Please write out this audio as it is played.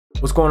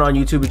What's going on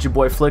YouTube? It's your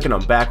boy Flick and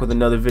I'm back with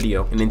another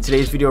video. And in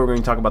today's video we're going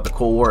to talk about the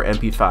Cold War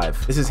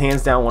MP5. This is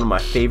hands down one of my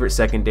favorite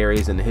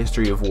secondaries in the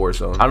history of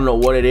Warzone. I don't know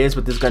what it is,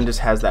 but this gun just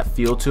has that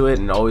feel to it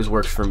and it always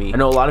works for me. I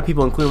know a lot of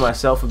people, including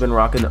myself, have been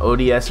rocking the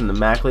ODS and the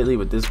Mac lately,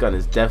 but this gun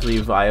is definitely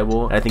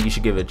viable and I think you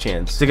should give it a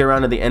chance. Stick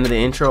around to the end of the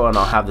intro and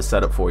I'll have the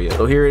setup for you.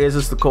 So here it is.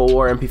 This is the Cold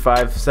War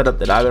MP5 setup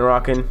that I've been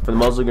rocking. For the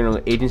muzzle, you're going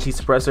to go agency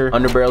suppressor.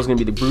 Underbarrel is going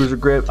to be the bruiser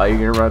grip. You're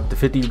going to run the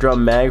 50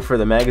 drum mag for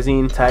the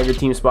magazine, Tiger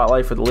Team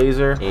Spotlight for the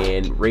laser,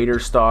 and Raider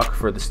stock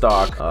for the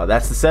stock.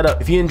 That's the setup.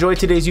 If you enjoyed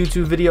today's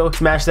YouTube video,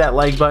 smash that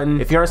like button.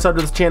 If you aren't subbed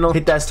to this channel,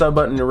 hit that sub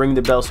button and ring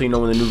the bell so you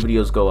know when the new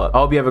videos go up. I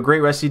hope you have a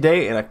great rest of your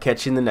day and I'll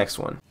catch you in the next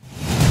one.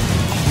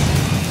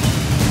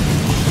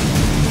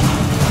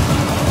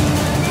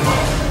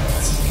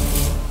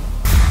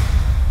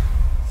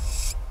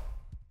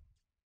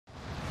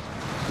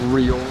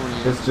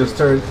 This just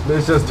turned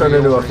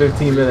into a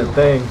 15-minute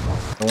thing.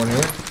 No one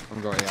here?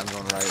 I'm going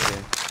right here.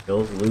 Yo,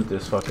 let's loot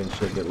this fucking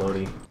shit, get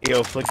loady.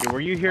 Yo, Flicky,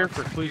 were you here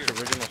for Cleek's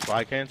original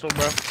slide cancel,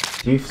 bro?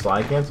 Chief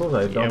slide cancels?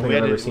 I don't think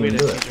I've ever seen him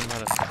do it.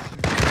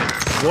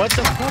 What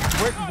the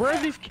fuck? Where are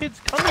these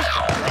kids coming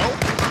from, bro?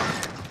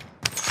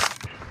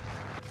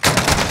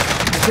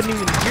 I couldn't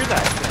even hear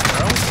that shit,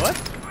 bro. What?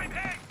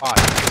 Bot.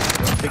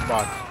 Big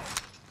box.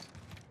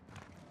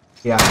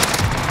 Yeah.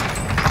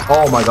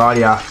 Oh my god,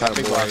 yeah.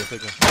 Big box.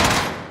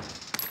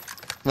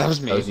 That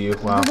was me. That was you.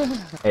 Wow.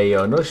 Hey,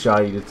 yo, no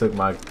shot. You just took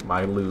my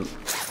loot.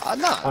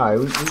 No. Alright,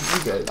 we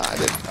good. No, I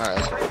didn't.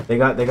 Alright.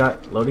 They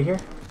got Lodi here?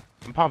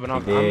 I'm popping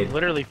off. I'm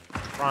literally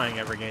frying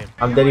every game.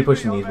 I'm deady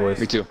pushing these boys.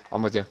 Me too.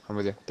 I'm with you.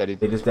 Daddy.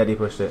 They just deady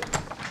pushed it.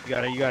 You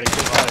got it. I'm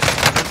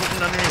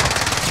pushing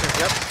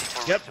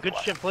underneath. Yep. Good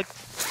shit, Flick.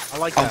 I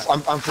like that.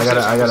 I'm precision.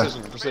 I got it.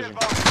 Precision.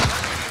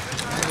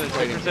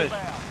 Precision.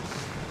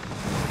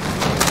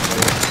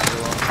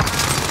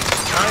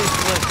 Nice,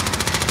 Flick.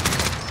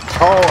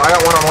 Oh, I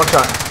got one on one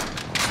shot.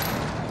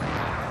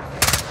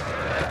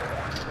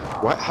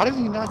 What? How did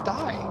he not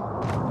die?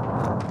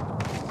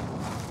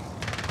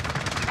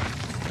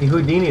 He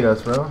Houdini'd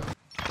us, bro.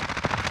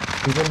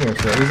 He's in here,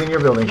 sir. He's in your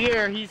building. He's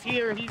here. He's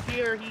here. That's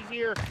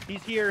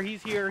like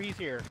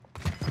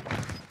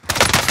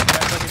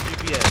a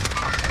GPS.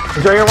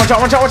 He's right here.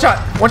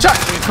 One shot.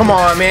 Come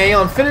on, man. You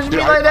don't finish me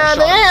like that.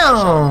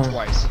 Damn.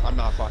 Twice. I'm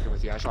not fucking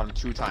with you. I shot him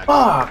 2 times.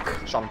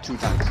 Fuck. Shot him 2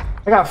 times.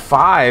 I got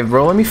 5,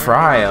 bro. Let me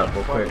fry up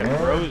real quick,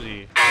 man.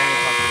 Rosie.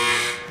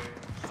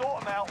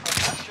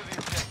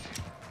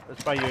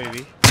 Let's buy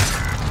UAV.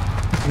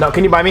 No,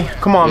 can you buy me?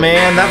 Come on,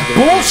 man. That's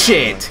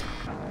bullshit.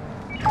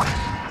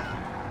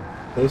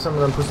 Save some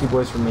of them pussy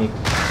boys for me.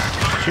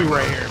 2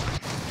 right here.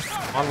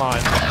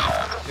 Online.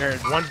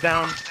 One's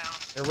down.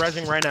 They're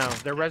rezzing right now.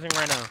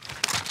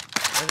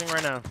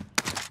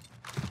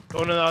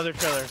 Go to the other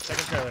trailer.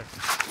 Second trailer.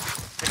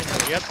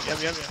 Yep.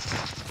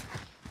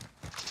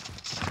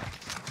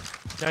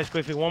 Nice,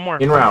 quickly. One more.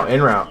 In route.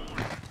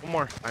 One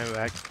more. I'm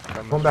back.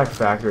 Going back to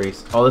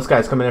factories. Oh, this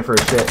guy's coming in for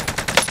a shit.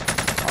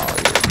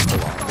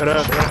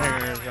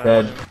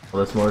 Dead.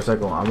 Well, this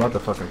motorcycle. I'm about to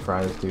fucking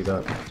fry this dude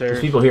up. There's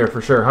people here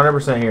for sure.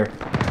 100% here.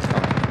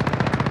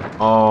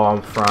 Oh,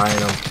 I'm frying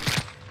them.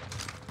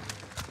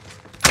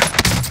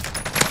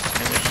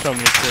 And there's so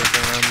many kills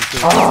around me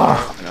too.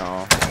 Oh!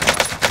 No.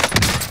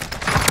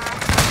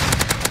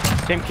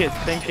 Same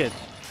kids.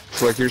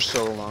 Flick, you're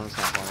so alone. It's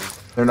not funny.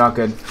 They're not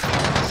good.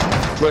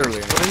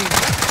 Literally.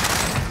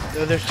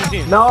 There's 2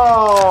 teams.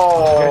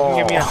 No!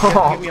 Give me up.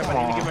 I need to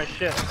get my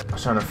shit. I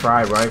was trying to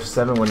fry, bro. I have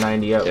 7 with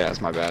 90 up. Yeah, it's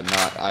my bad.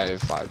 I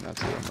have 5, not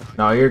 2.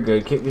 No, you're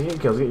good. Get your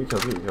kills.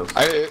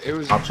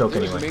 I'll choke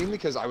anyway. It was mainly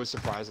because I was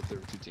surprised that there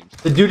were 2 teams.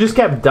 The dude just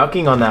kept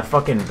ducking on that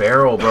fucking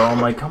barrel, bro.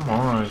 I'm like, come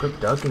on, quit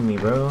ducking me,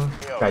 bro. What's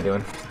this guy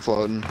doing?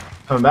 Floating.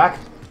 Coming back?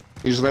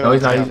 He's No,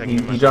 he's not.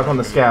 He dropped on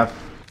the scab.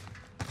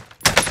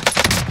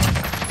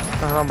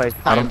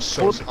 I'm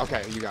so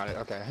okay. You got it.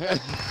 Okay.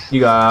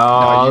 You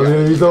got. Oh,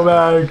 he's so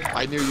mad.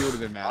 I knew you would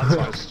have been mad, so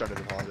I just started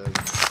apologizing.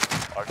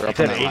 He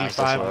said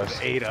 85 with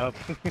 8 up.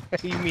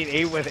 You mean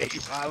 8 with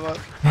 85 up?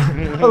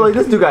 Oh, like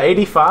this dude got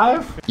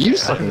 85? You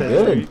said fucking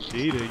good.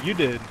 You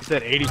did. He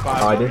said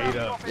 85 with 8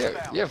 up.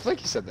 Yeah,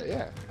 Flicky said that,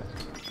 yeah.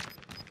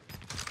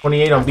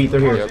 28 on beat, they're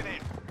here. Yep.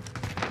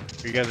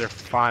 You guys are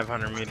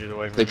 500 meters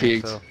away from They me,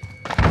 peaked. so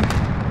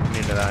you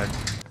need to die.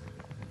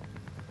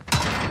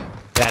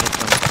 That is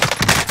something.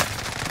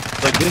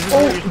 Like, this is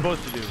what you're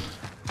supposed to do.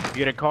 You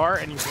get a car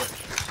and you push.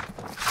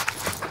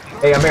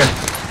 Hey, I'm here.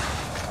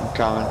 I'm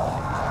coming.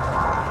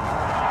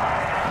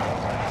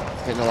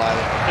 Hitting the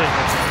ladder.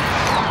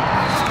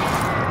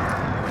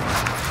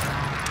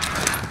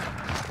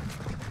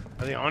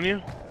 Are they on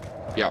you?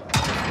 Yep.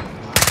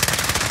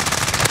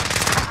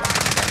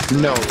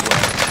 No way.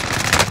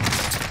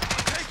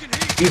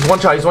 He's one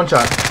shot. Where'd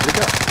he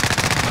go?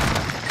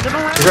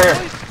 He's right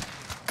here.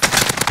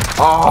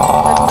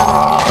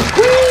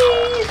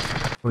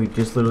 Oh, he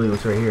just literally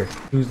was right here.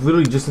 He was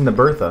literally just in the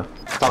Bertha.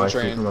 Top I see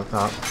train. from up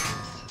top.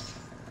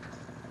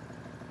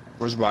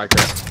 Where's the biker?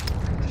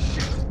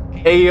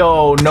 Hey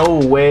yo, no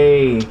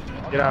way.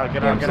 Get out of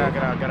there.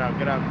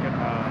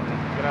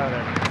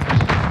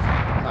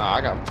 Oh,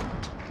 I got him.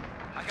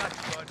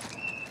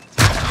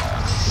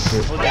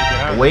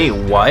 Wait,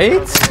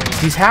 what?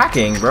 He's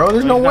hacking, bro.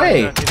 There's no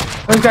way.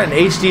 He's got an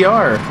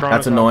HDR.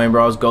 That's annoying,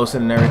 bro. I was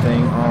ghosting and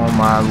everything. Oh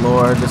my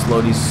lord. This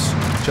Lodi's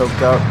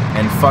choked up.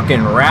 And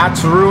fucking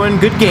rats ruin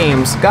good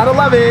games. Gotta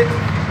love it.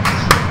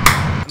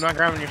 I'm not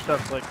grabbing your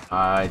stuff, Slick.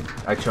 I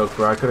choked,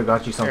 bro. I could have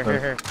got you something.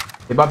 Here.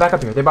 They bought back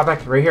up here. They bought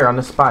back right here on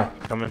the spy.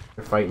 Coming.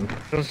 They're fighting.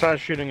 Don't start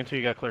shooting until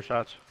you got clear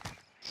shots.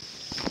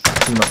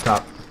 Team up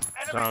top.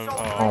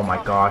 Oh my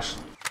gosh.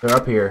 They're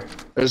up here.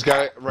 There's a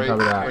guy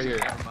right here.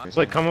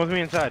 Slick, come with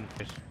me inside.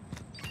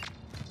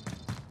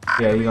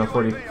 Yeah, he's on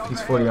 40.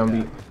 He's 40 on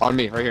beat. On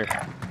me, right here.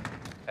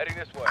 Heading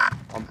this way.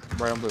 I'm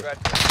right on blue.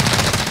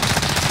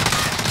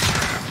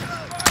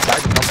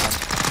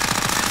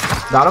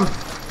 Got him.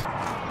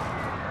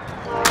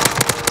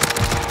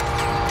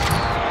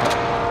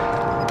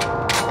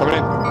 Coming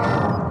in.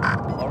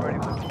 Already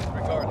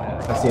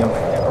regardless. I see him.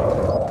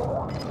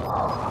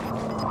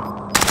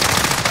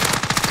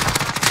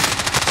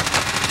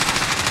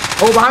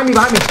 Oh, behind me.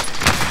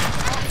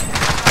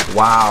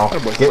 Wow.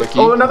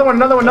 Oh, another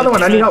one.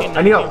 I need help.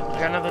 Got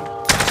nothing.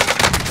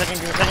 Give me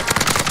a second.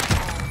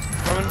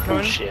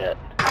 Coming. Shit.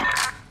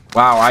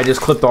 Wow, I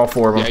just clipped all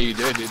 4 of them. Yeah, you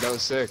did, dude. That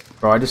was sick.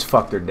 Bro, I just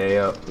fucked their day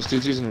up. This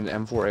dude's using an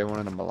M4A1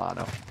 and a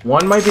Milano.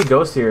 One might be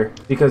ghost here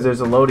because there's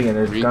a Lodi and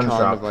there's Recon gun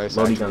shop. device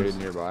Lodi activated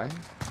guns. nearby.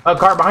 A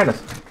car behind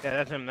us.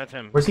 Yeah, that's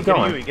him. Where's he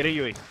going? Get a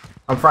UE.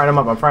 I'm frying him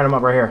up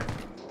right here.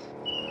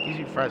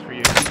 Easy fries for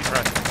you.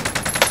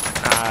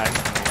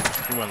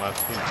 He went left.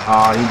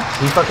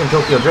 He fucking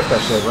Tokyo drift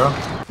that shit, bro.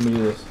 Let me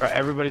do this. Bro,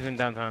 everybody's in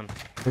downtown.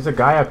 There's a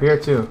guy up here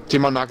too.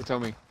 Team on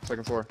Nakatomi,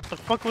 second floor. What the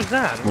fuck was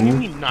that? What do you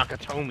mean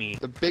Nakatomi?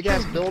 The big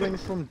ass building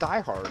from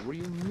Die Hard. What do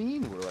you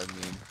mean? What do I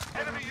mean?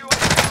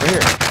 Right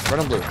here, right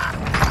on blue.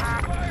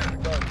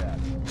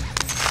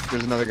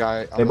 There's another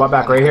guy. They bought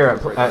back right here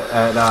at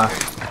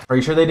are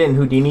you sure they didn't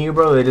Houdini you,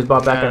 bro? They just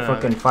bought back at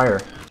fucking fire.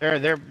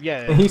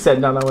 Yeah. He said,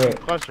 no, wait.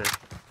 Cluster.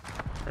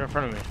 They're in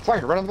front of me.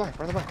 Fire, right on the back.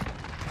 Right on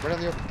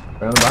the open.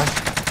 Right on the back.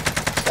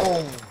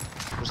 Oh,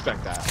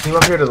 respect that. Team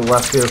up here to the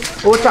left too.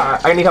 Oh, what's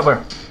that? I need help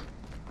here.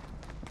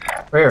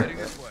 Right here.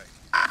 This way.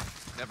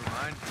 Never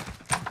mind.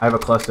 I have a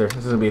cluster. This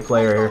is gonna be a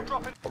player here.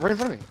 Right in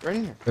front of me. Right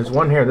in here. There's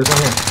one here. Dude,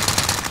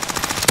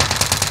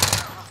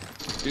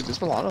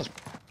 this Milano's.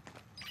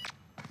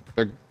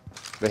 They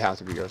have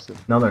to be ghosted.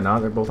 No, they're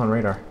not. They're both on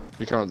radar.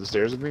 You coming up the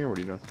stairs with me, or what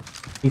are you doing?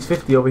 He's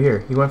 50 over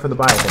here. He went for the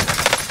buy, I think.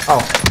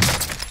 Oh.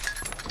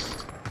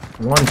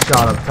 One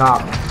shot up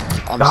top.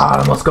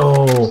 Got him. Let's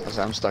go.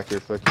 I'm stuck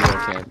here, Flick.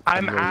 I can't.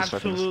 I'm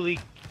absolutely.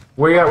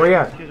 Where you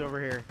at? He's over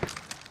here.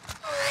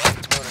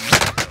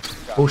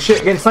 Oh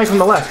shit, getting sniped from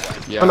the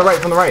left. Yeah. From the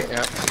right.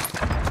 Yeah.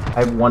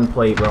 I have one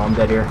plate, bro. I'm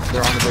dead here.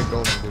 They're on the big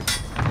building, dude.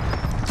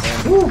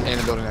 And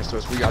the building next to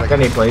us. We gotta got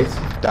any plates?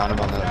 down him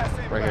on the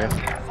right here.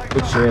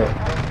 Good shit.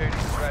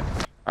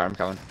 Alright, I'm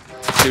coming.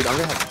 Dude, I'm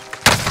gonna have.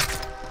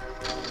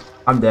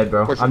 I'm dead,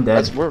 bro. I'm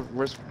dead.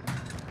 Where's?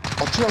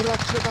 Oh, two out back.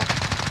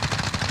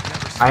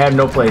 I have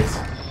no plates.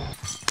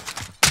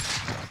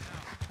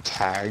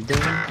 Tagged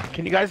him?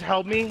 Can you guys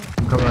help me?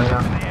 I'm coming right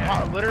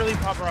now. Literally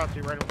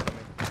paparazzi right in front of me.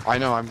 I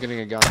know, I'm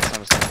getting a gun. It's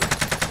not a sniper.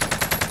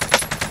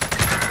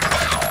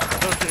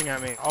 Still shooting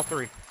at me. All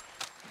 3.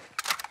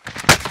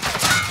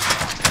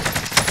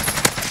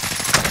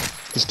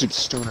 This dude's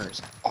stoner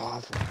is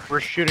awful. We're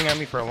shooting at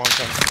me for a long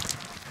time.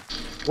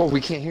 Whoa,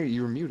 we can't hear you.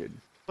 You were muted.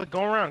 Look,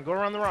 go around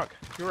the rock.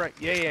 You're right.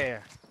 Yeah.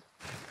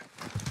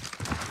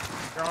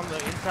 They're on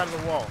the inside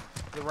of the wall.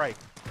 You're right.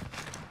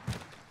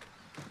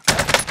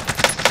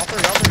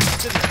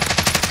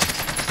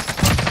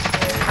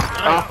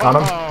 Got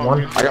him.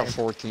 One. I got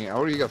 14.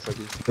 What do you got,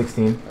 Flicky?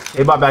 16.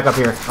 They bought back up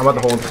here. I'm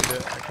about to hold.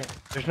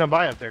 There's no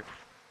buy up there.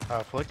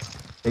 Flick.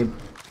 They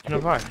No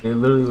buy. They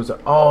literally was.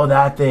 Oh,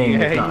 that thing.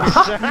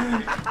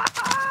 Yeah,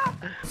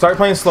 Start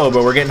playing slow,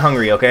 but we're getting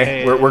hungry. Okay,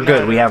 Hey, we're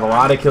good. We have a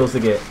lot of kills to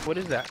get. What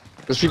is that?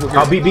 There's people here.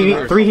 I'll be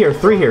 3 here.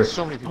 3 here.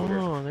 So many people here.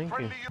 Oh, thank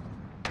you.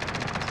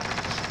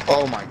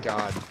 Oh my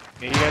god.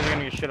 Yeah, you guys are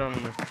gonna get shit on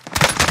me.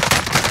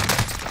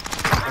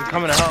 I'm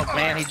coming to help.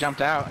 Man, he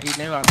jumped out. He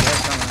knew I was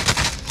coming.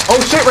 Oh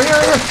shit! Right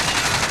here.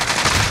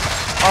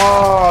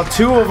 Oh,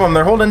 2 of them.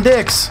 They're holding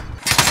dicks.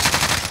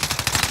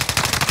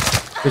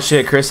 Good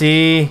shit,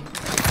 Chrissy.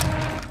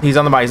 He's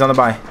on the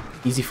buy.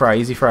 Easy fry.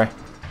 Good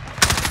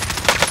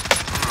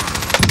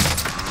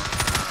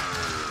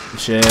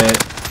shit.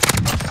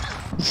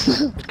 This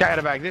guy had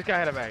a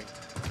bag.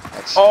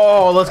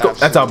 Oh, let's go.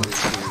 That's up.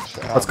 Huge.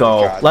 Let's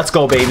go. God. Let's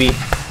go, baby.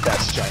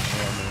 That's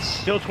ginormous.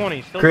 Still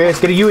 20. Chris,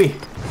 get a UE.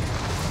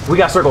 We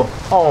got circle.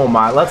 Oh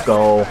my, let's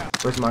go.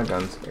 Where's my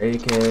guns?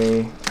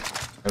 AK,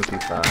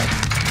 MP5.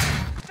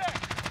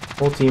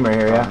 Whole team right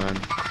here, yeah.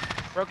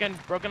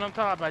 Broken on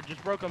top. I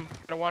just broke him.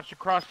 Gotta watch the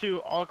cross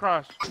too. All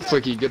across.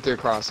 Flicky, get there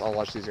across. I'll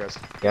watch these guys.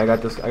 Yeah, I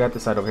got this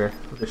side over here.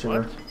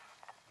 Position.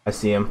 I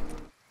see him.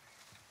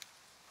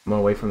 I'm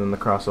gonna wait for them to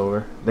cross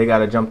over. They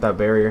gotta jump that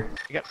barrier.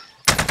 Yep.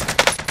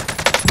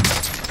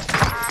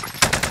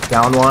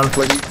 Down one.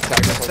 Flicky,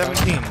 tag us.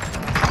 17.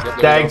 Yep,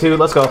 Tag 2,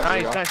 let's go.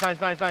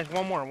 Nice.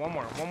 One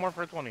more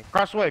for 20.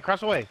 Cross away.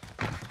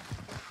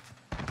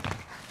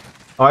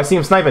 Oh, I see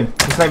him sniping.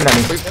 He's sniping at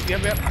me.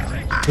 Yep.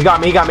 He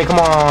got me. Come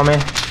on, man.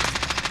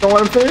 Don't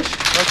let him finish.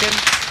 Broken.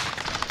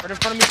 Right in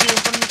front of me too.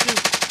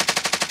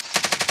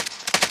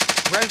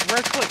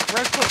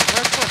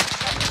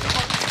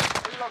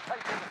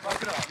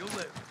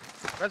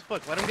 Res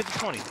flick. Let him get to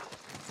 20.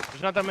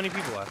 There's not that many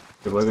people left.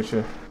 Good boy, good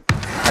shit.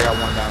 I got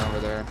one down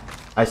over there.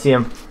 I see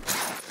him.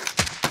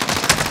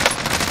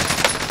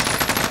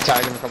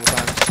 Tagged him a couple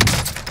times.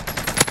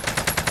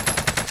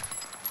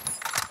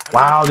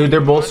 Wow, dude,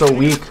 they're both so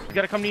weak. They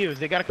gotta come to you.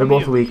 They gotta They're come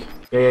both to you. weak.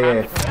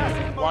 Yeah.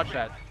 Watch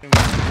that.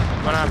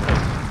 Run after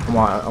him.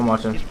 I'm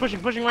watching. He's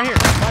pushing right here.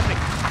 Watching.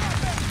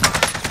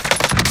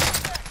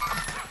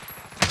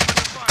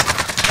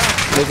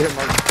 They did him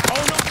right. Oh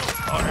no!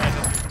 Alright.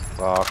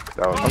 Fuck,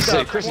 that was. I'm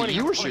saying, Chrissy,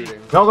 you were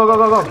shooting. Go.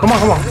 Come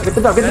on. Get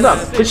the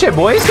dub. Good shit,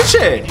 boys.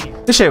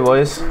 Good shit,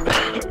 boys.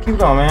 Keep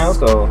going, man. Let's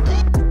go.